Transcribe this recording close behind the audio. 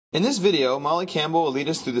In this video, Molly Campbell will lead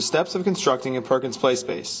us through the steps of constructing a Perkins Play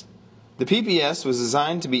Space. The PPS was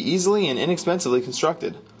designed to be easily and inexpensively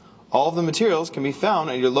constructed. All of the materials can be found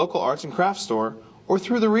at your local arts and crafts store or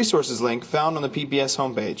through the resources link found on the PPS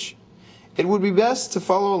homepage. It would be best to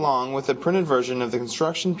follow along with a printed version of the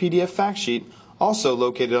construction PDF fact sheet also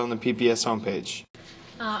located on the PPS homepage.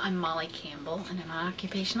 I'm Molly Campbell, and I'm an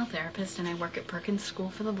occupational therapist, and I work at Perkins School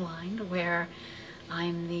for the Blind, where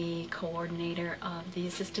I'm the coordinator of the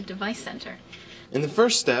Assistive Device Center. In the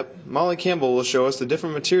first step, Molly Campbell will show us the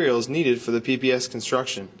different materials needed for the PPS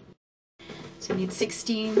construction. So you need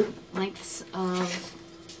 16 lengths of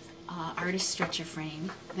artist stretcher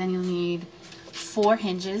frame. Then you'll need 4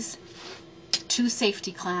 hinges, 2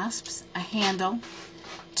 safety clasps, a handle,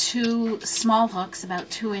 2 small hooks about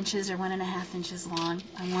 2 inches or 1.5 inches long,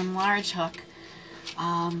 and 1 large hook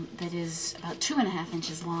that is about 2.5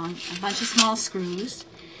 inches long, a bunch of small screws,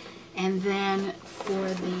 and then for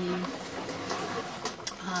the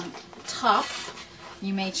top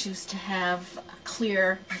you may choose to have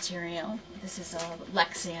clear material. This is a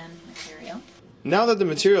Lexan material. Now that the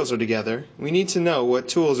materials are together, we need to know what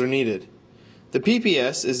tools are needed. The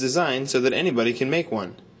PPS is designed so that anybody can make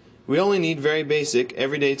one. We only need very basic,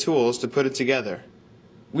 everyday tools to put it together.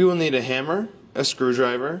 We will need a hammer, a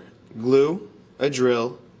screwdriver, glue, a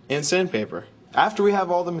drill, and sandpaper. After we have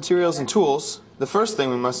all the materials and tools, the first thing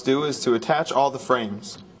we must do is to attach all the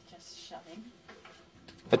frames. Just shoving.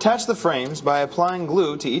 Attach the frames by applying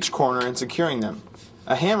glue to each corner and securing them.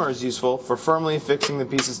 A hammer is useful for firmly fixing the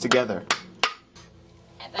pieces together.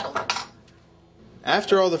 And that'll work.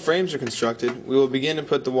 After all the frames are constructed, we will begin to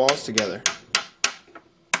put the walls together.